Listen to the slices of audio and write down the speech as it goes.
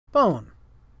Bone.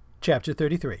 Chapter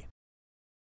 33.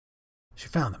 She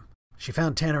found them. She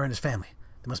found Tanner and his family.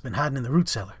 They must have been hiding in the root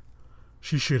cellar.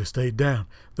 She should have stayed down.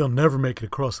 They'll never make it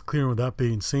across the clearing without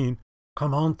being seen.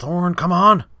 Come on, Thorn, come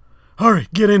on. Hurry,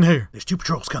 get in here. There's 2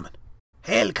 patrols coming.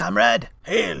 Hail, comrade.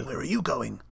 Hail. Where are you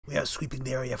going? We are sweeping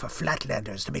the area for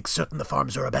flatlanders to make certain the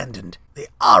farms are abandoned. They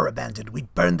are abandoned. We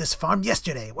burned this farm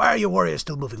yesterday. Why are your warriors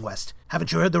still moving west?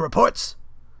 Haven't you heard the reports?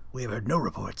 We have heard no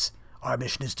reports. Our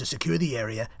mission is to secure the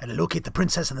area and locate the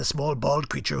princess and the small bald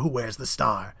creature who wears the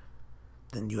star.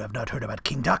 Then you have not heard about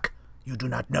King Duck? You do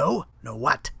not know? Know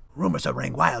what? Rumors are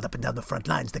running wild up and down the front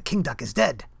lines that King Duck is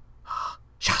dead.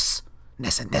 Shush!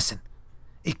 Nessen.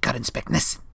 Ich kann inspect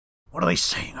Nessen. What are they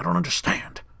saying? I don't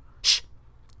understand. Shh!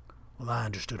 Well, I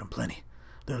understood them plenty.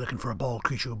 They're looking for a bald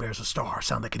creature who bears a star.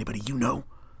 Sound like anybody you know?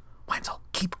 Wenzel,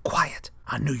 keep quiet.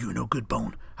 I knew you were no good,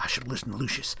 Bone. I should listen to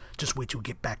Lucius. Just wait till we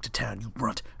get back to town, you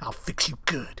runt. I'll fix you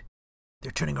good.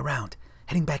 They're turning around,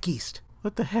 heading back east.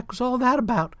 What the heck was all that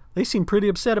about? They seem pretty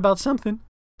upset about something.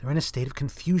 They're in a state of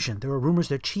confusion. There are rumors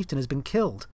their chieftain has been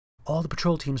killed. All the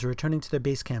patrol teams are returning to their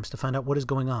base camps to find out what is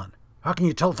going on. How can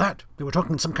you tell that? They were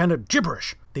talking some kind of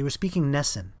gibberish. They were speaking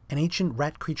Nessen, an ancient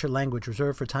rat creature language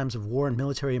reserved for times of war and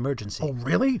military emergency. Oh,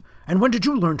 really? And when did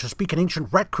you learn to speak an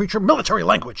ancient rat creature military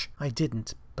language? I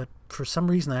didn't, but for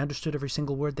some reason I understood every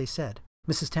single word they said.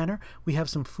 Mrs. Tanner, we have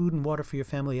some food and water for your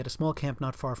family at a small camp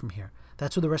not far from here.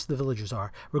 That's where the rest of the villagers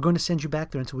are. We're going to send you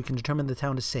back there until we can determine the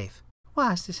town is safe.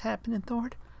 Why is this happening,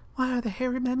 Thord? Why are the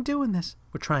hairy men doing this?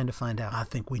 We're trying to find out. I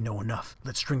think we know enough.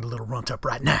 Let's string the little runt up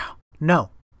right now. No.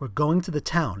 We're going to the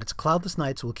town. It's a cloudless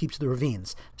night, so we'll keep to the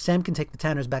ravines. Sam can take the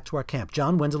Tanners back to our camp.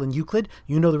 John, Wenzel, and Euclid,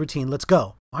 you know the routine. Let's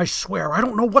go. I swear, I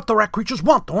don't know what the rat creatures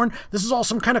want, Thorn. This is all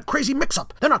some kind of crazy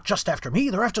mix-up. They're not just after me.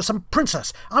 They're after some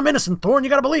princess. I'm innocent, Thorn. You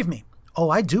gotta believe me.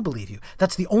 Oh, I do believe you.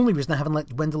 That's the only reason I haven't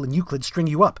let Wenzel and Euclid string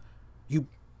you up. You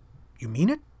mean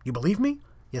it? You believe me?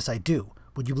 Yes, I do.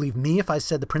 Would you believe me if I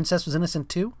said the princess was innocent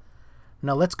too?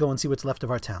 Now let's go and see what's left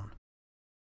of our town.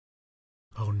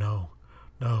 Oh, no.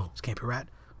 This can't be right.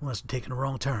 We must have taken a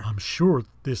wrong turn. I'm sure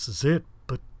this is it,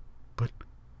 but...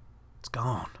 It's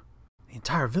gone. The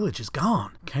entire village is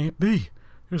gone. Can't be.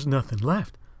 There's nothing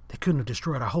left. They couldn't have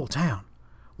destroyed our whole town.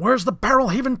 Where's the Barrel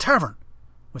Haven Tavern?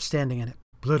 We're standing in it.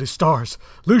 Bloody stars.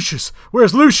 Lucius!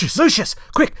 Where's Lucius? Lucius!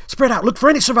 Quick! Spread out! Look for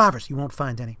any survivors! You won't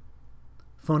find any.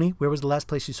 Phony, where was the last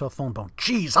place you saw Phone Bone?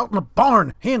 Geez, out in the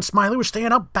barn. He and Smiley were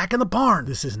staying out back in the barn.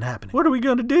 This isn't happening. What are we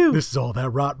going to do? This is all that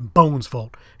rotten Bone's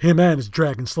fault. Him and his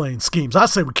dragon-slaying schemes. I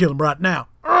say we kill him right now.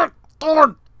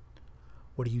 Thorn!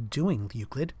 What are you doing,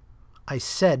 Euclid? I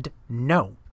said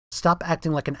no. Stop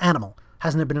acting like an animal.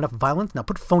 Hasn't there been enough violence? Now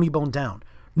put Phony Bone down.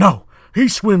 No! He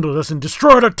swindled us and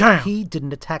destroyed our town! He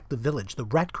didn't attack the village. The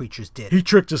rat creatures did. He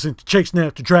tricked us into chasing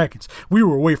after dragons. We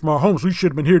were away from our homes. We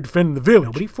should have been here defending the village.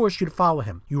 Nobody forced you to follow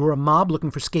him. You were a mob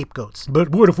looking for scapegoats. But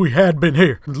what if we had been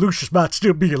here? Lucius might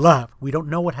still be alive. We don't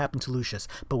know what happened to Lucius,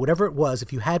 but whatever it was,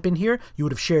 if you had been here, you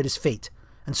would have shared his fate.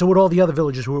 And so would all the other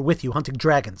villagers who were with you hunting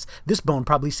dragons. This Bone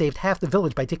probably saved half the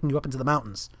village by taking you up into the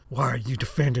mountains. Why are you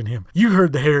defending him? You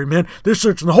heard the hairy men. They're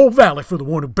searching the whole valley for the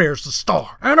one who bears the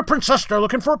star. And a princess. They're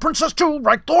looking for a princess too,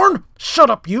 right, Thorn? Shut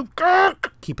up, you.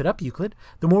 Keep it up, Euclid.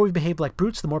 The more we behave like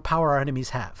brutes, the more power our enemies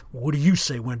have. What do you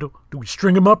say, Wendell? Do we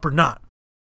string him up or not?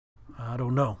 I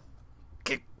don't know.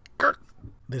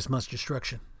 This much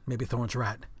destruction. Maybe Thorn's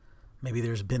right. Maybe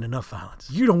there's been enough violence.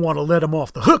 You don't want to let him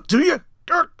off the hook, do you?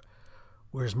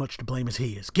 We're as much to blame as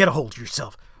he is. Get a hold of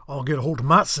yourself. I'll get a hold of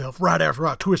myself right after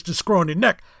I twist his scrawny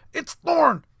neck. It's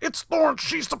Thorn! It's Thorn!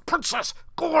 She's the princess!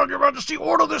 Go on, your majesty,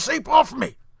 order this ape off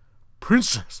me!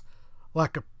 Princess?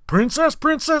 Like a princess?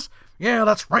 Yeah,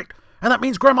 that's right. And that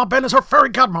means Grandma Ben is her fairy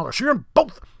godmother. So you're in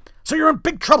both. So you're in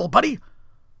big trouble, buddy.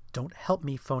 Don't help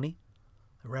me, Phony.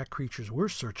 The rat creatures were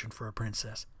searching for a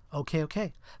princess.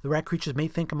 Okay. The rat creatures may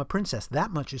think I'm a princess.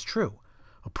 That much is true.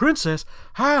 A princess?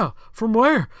 How? From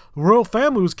where? The royal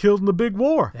family was killed in the big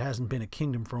war. There hasn't been a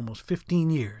kingdom for almost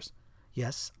 15 years.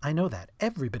 Yes, I know that.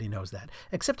 Everybody knows that.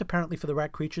 Except apparently for the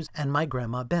rat creatures and my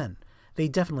Grandma Ben. They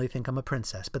definitely think I'm a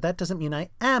princess, but that doesn't mean I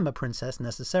am a princess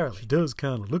necessarily. She does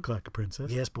kind of look like a princess.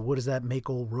 Yes, but what does that make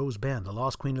old Rose Ben, the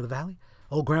lost queen of the valley?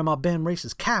 Old Grandma Ben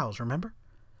races cows, remember?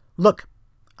 Look,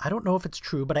 I don't know if it's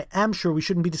true, but I am sure we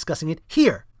shouldn't be discussing it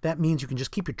here. That means you can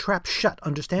just keep your trap shut,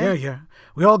 understand? Yeah.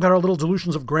 We all got our little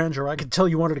delusions of grandeur. I could tell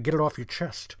you wanted to get it off your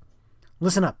chest.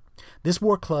 Listen up. This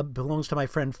war club belongs to my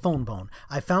friend Phone Bone.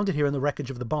 I found it here in the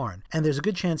wreckage of the barn, and there's a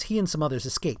good chance he and some others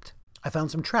escaped. I found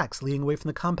some tracks leading away from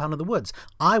the compound in the woods.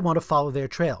 I want to follow their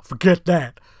trail. Forget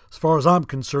that. As far as I'm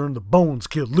concerned, the Bones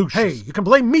killed Lucius. Hey, you can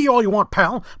blame me all you want,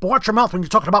 pal, but watch your mouth when you're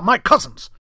talking about my cousins.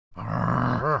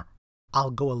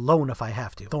 I'll go alone if I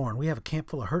have to. Thorn, we have a camp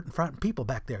full of hurt and frightened people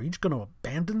back there. Are you just going to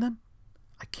abandon them?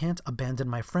 I can't abandon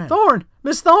my friend. Thorn!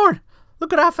 Miss Thorn!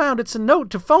 Look what I found. It's a note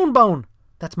to Phone Bone.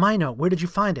 That's my note. Where did you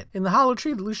find it? In the hollow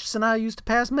tree that Lucius and I used to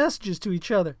pass messages to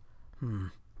each other.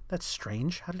 That's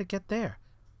strange. How did it get there?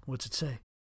 What's it say?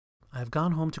 I have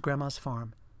gone home to Grandma's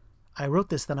farm. I wrote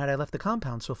this the night I left the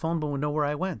compound so Phone Bone would know where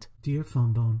I went. Dear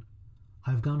Phone Bone,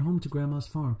 I've gone home to Grandma's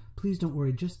farm. Please don't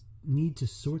worry, just need to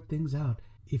sort things out.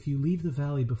 If you leave the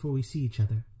valley before we see each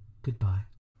other, goodbye.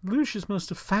 Lucius must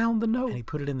have found the note. And he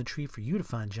put it in the tree for you to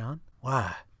find, John.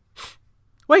 Why?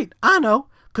 Wait, I know.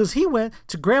 'Cause he went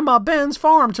to Grandma Ben's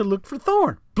farm to look for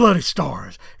Thorn. Bloody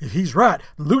stars. If he's right,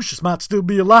 Lucius might still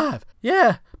be alive.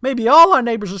 Yeah, maybe all our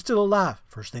neighbors are still alive.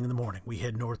 First thing in the morning, we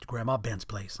head north to Grandma Ben's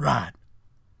place. Right.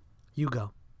 You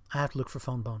go. I have to look for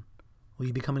Phone Bone. Will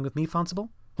you be coming with me,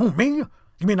 Fonsible? Oh, me?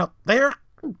 You mean up there?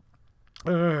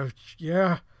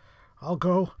 Yeah. I'll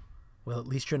go. Well, at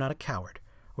least you're not a coward.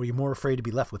 Or you're more afraid to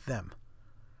be left with them.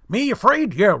 Me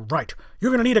afraid? Yeah, right.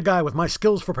 You're gonna need a guy with my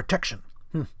skills for protection.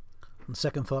 On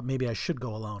second thought, maybe I should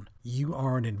go alone. You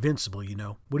aren't invincible, you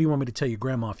know. What do you want me to tell your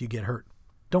grandma if you get hurt?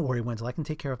 Don't worry, Wenzel. I can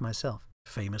take care of myself.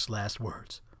 Famous last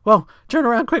words. Well, turn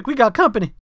around quick. We got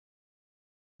company.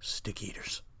 Stick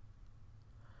eaters.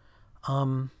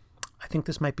 I think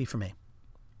this might be for me.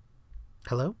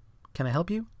 Hello? Can I help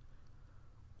you?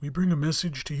 We bring a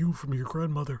message to you from your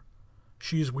grandmother.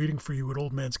 She is waiting for you at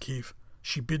Old Man's Cave.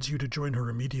 She bids you to join her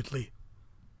immediately.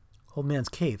 Old Man's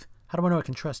Cave? How do I know I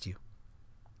can trust you?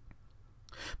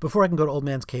 Before I can go to Old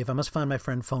Man's Cave, I must find my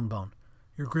friend Phone Bone.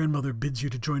 Your grandmother bids you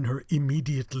to join her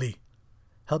immediately.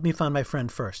 Help me find my friend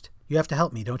first. You have to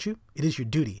help me, don't you? It is your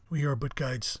duty. We are but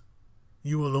guides.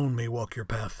 You alone may walk your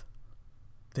path.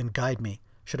 Then guide me.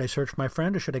 Should I search for my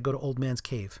friend, or should I go to Old Man's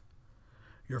Cave?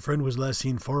 Your friend was last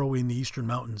seen far away in the eastern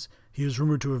mountains. He is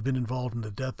rumored to have been involved in the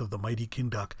death of the mighty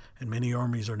Kindak, and many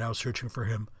armies are now searching for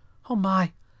him. Oh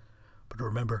my! But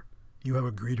remember, you have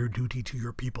a greater duty to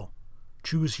your people.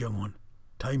 Choose, young one.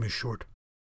 Time is short.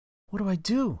 What do I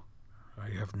do? I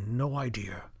have no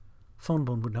idea. Phone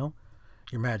Bone would know.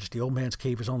 Your Majesty, Old Man's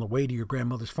Cave is on the way to your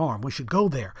grandmother's farm. We should go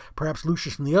there. Perhaps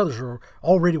Lucius and the others are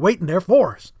already waiting there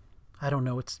for us. I don't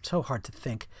know. It's so hard to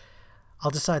think. I'll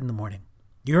decide in the morning.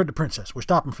 You heard the princess. We're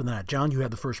stopping for the night. John, you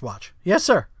have the first watch. Yes,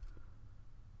 sir.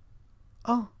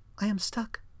 Oh, I am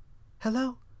stuck.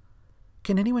 Hello?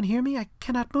 Can anyone hear me? I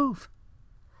cannot move.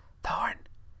 Thorn,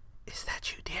 is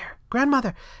that you, dear?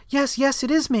 Grandmother! Yes, yes,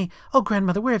 it is me. Oh,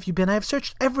 Grandmother, where have you been? I have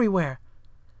searched everywhere.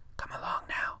 Come along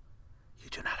now. You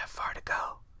do not have far to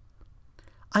go.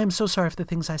 I am so sorry for the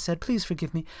things I said. Please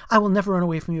forgive me. I will never run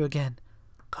away from you again.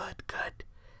 Good, good.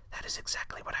 That is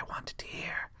exactly what I wanted to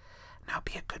hear. Now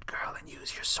be a good girl and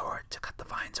use your sword to cut the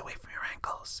vines away from your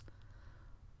ankles.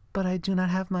 But I do not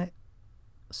have my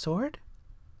sword?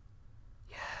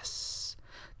 Yes.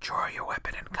 Draw your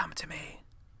weapon and come to me.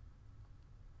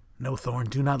 No, Thorn,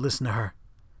 do not listen to her.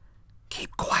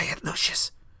 Keep quiet,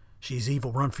 Lucius. She's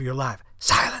evil. Run for your life.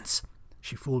 Silence.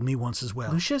 She fooled me once as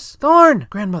well. Lucius? Thorn!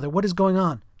 Grandmother, what is going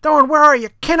on? Thorn, where are you?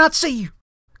 Cannot see you.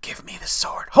 Give me the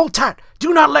sword. Hold tight.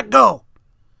 Do not let go.